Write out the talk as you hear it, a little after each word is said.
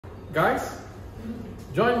Guys,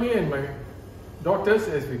 join me and my daughters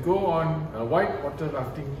as we go on a white water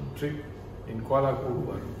rafting trip in Kuala Kubu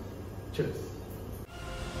Bharu. Cheers!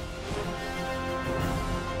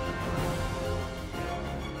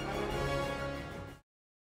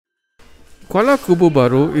 Kuala Kubu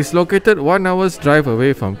Bharu is located 1 hour's drive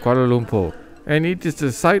away from Kuala Lumpur, and it is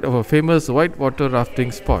the site of a famous whitewater rafting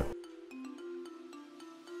spot.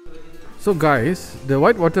 So guys, the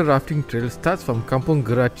whitewater rafting trail starts from Kampung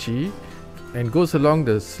Geraci and goes along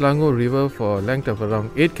the Selangor River for a length of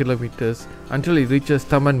around 8 kilometers until it reaches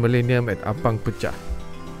Taman Millennium at Ampang Pecah.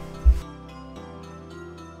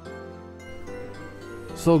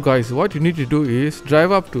 So guys, what you need to do is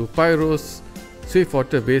drive up to Pyro's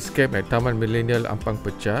Swiftwater Base Camp at Taman Millennial Ampang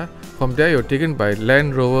Pecah. From there you're taken by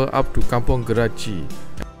Land Rover up to Kampung Geraci.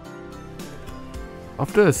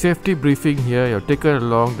 After a safety briefing here, you're taken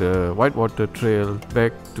along the whitewater trail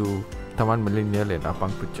back to Taman Millennial and Ampang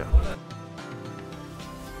Pecah.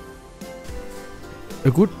 A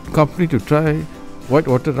good company to try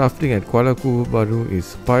whitewater rafting at Kuala Kubu Bharu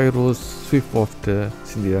is Pyro's Swiftwater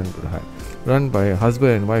Sindiran Berhad, run by a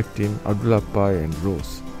husband and wife team Abdullah Pai and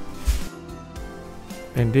Rose.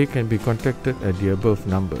 And they can be contacted at the above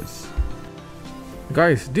numbers.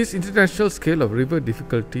 Guys, this international scale of river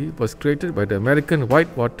difficulty was created by the American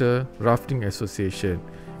Whitewater Rafting Association,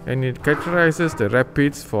 and it categorizes the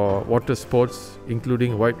rapids for water sports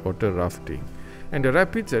including whitewater rafting. And the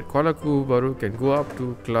rapids at Kuala Kubu Bharu can go up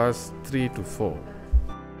to class 3 to 4.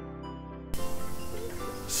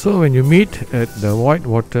 So when you meet at the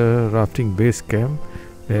whitewater rafting base camp,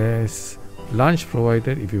 there's lunch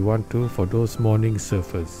provided if you want to for those morning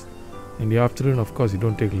surfers. In the afternoon, of course, you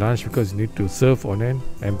don't take lunch because you need to surf on an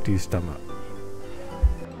empty stomach.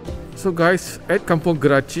 So guys, at Kampung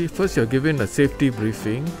Geraci, first you're given a safety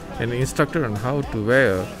briefing and an instructor on how to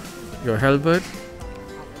wear your helmet,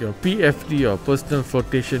 your PFD or personal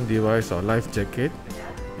flotation device or life jacket,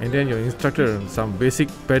 and then you're instructed on some basic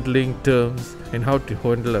paddling terms and how to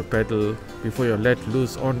handle a paddle before you're let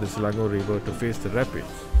loose on the Selangor River to face the rapids.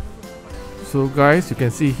 So guys, you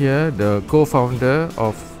can see here the co-founder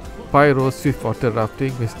of Pyro Swiftwater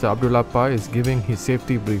Rafting, Mr. Abdullah Pai, is giving his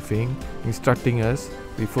safety briefing, instructing us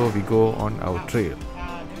before we go on our trail.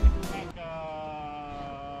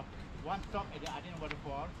 One stop at the Aden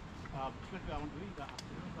waterfall because I want to read the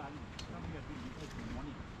afternoon run. In the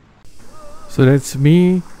morning. So that's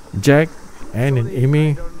me, Jack, and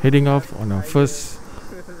Amy heading off on our first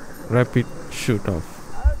rapid shoot off.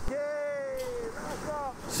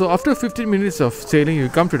 So after 15 minutes of sailing, you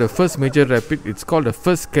come to the first major rapid. It's called the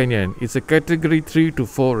First Canyon. It's a category 3 to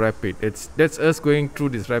 4 rapid. That's us going through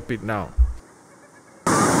this rapid now.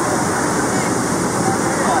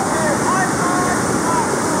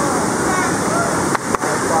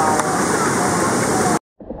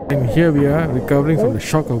 And here we are recovering from the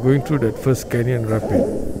shock of going through that First Canyon rapid.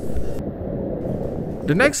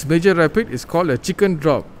 The next major rapid is called a chicken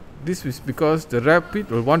drop. This is because the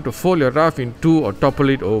rapid will want to fold your raft in two or topple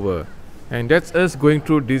it over. And that's us going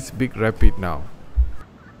through this big rapid now.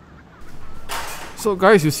 So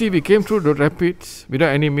guys, you see we came through the rapids without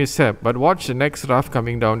any mishap, but watch the next raft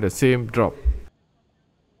coming down the same drop.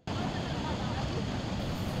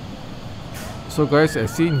 So guys,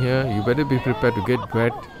 as seen here, you better be prepared to get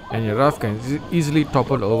wet and your raft can easily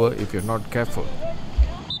topple over if you're not careful.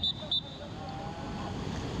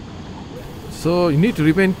 So you need to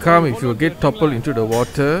remain calm if you get toppled into the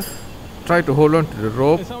water. Try to hold on to the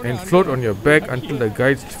rope and float on your back until the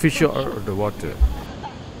guides fish you out of the water.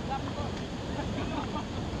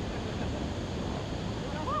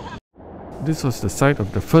 This was the site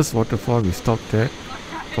of the first waterfall we stopped at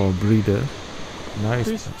for a breather.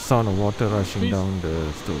 Nice sound of water rushing down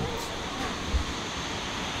the stones.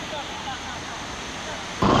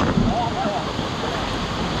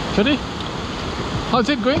 Shadi, how's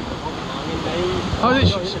it going? How's it,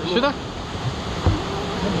 Shada?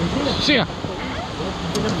 See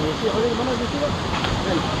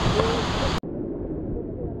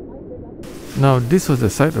Now this was the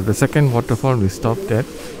site of the second waterfall we stopped at.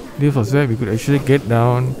 This was where we could actually get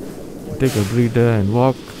down, take a breather and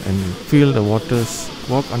walk and feel the waters,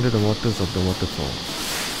 walk under the waters of the waterfall.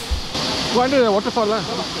 Go under the waterfall lah.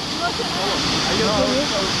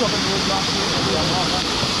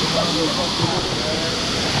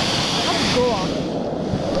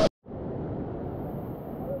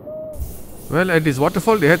 Well, at this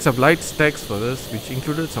waterfall they had some light snacks for us, which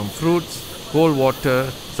included some fruits, cold water,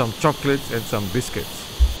 some chocolates and some biscuits.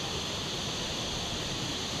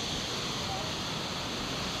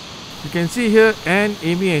 You can see here Anne,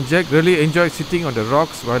 Amy and Jack really enjoyed sitting on the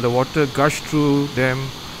rocks while the water gushed through them.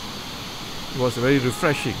 It was very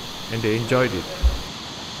refreshing. and they enjoyed it.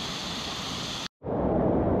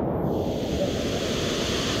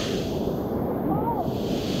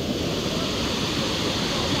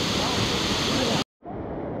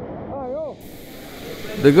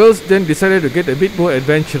 The girls then decided to get a bit more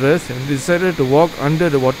adventurous and decided to walk under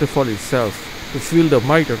the waterfall itself to feel the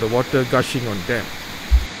might of the water gushing on them.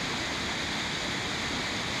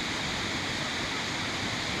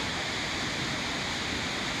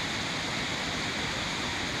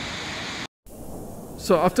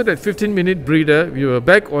 So after that 15-minute breather, we were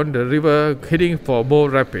back on the river heading for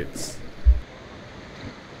more rapids.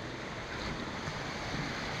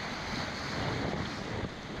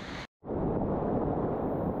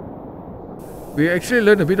 We actually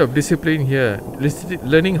learned a bit of discipline here,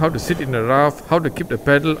 learning how to sit in a raft, how to keep the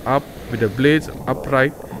paddle up with the blades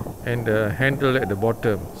upright and the handle at the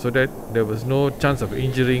bottom so that there was no chance of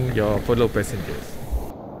injuring your fellow passengers.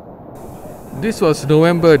 This was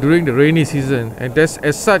November during the rainy season, and as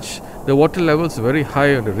such, the water levels were very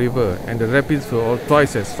high on the river and the rapids were all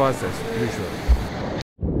twice as fast as usual.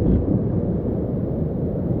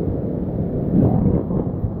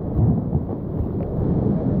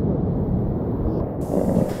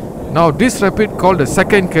 Now this rapid called the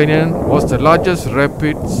Second Canyon was the largest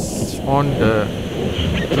rapids on the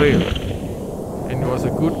trail, and it was a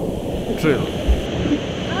good trail.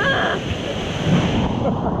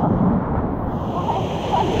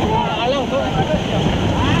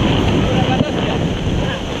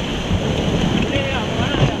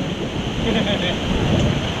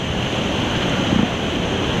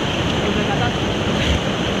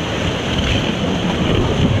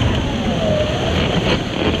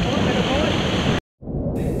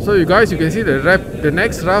 So you guys, you can see the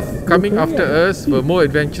next raft coming after us were more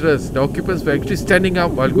adventurous. The occupants were actually standing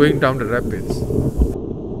up while going down the rapids.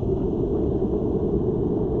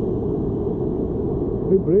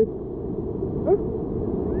 Hey, brave.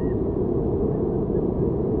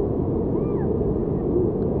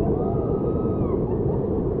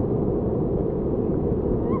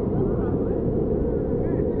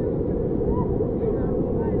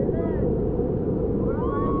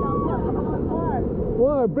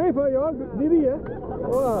 Wow, brave, you all diri, eh?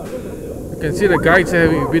 Wow. You can see the guides are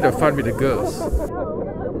having a bit of fun with the girls.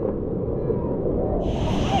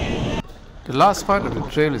 The last part of the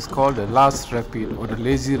trail is called the Last Rapid or the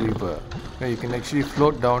Lazy River, where you can actually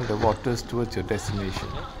float down the waters towards your destination.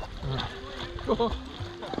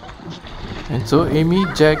 And so Amy,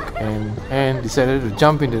 Jack and Anne decided to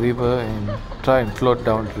jump in the river and try and float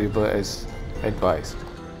down the river as advised.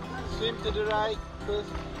 Swim to the right first.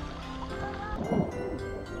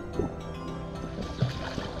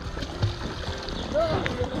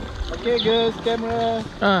 Okay girls, camera.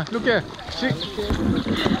 Look here. Shake.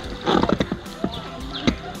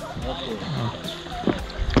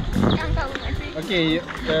 Okay,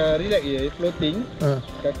 relax je, floating.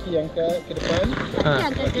 Kaki angkat ke depan.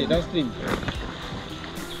 Okay, downstream.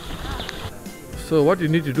 So what you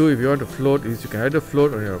need to do if you want to float is you can either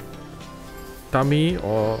float on your tummy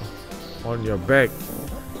or on your back,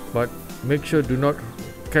 but make sure do not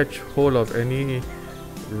catch hold of any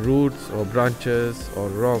roots or branches or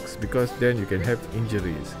rocks, because then you can have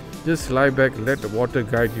injuries. Just lie back and let the water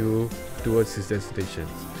guide you towards his destination.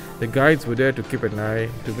 The guides were there to keep an eye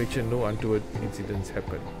to make sure no untoward incidents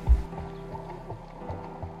happen.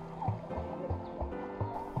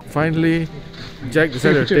 Finally, Jack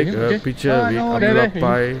decided to take a picture with Abdullah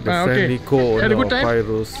Pai, the friendly co-owner of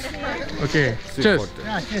Pyro's. Okay, cheers.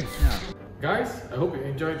 Guys, I hope you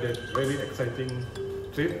enjoyed that very exciting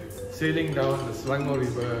trip sailing down the Selangor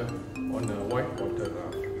River on a whitewater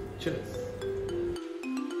raft. Cheers.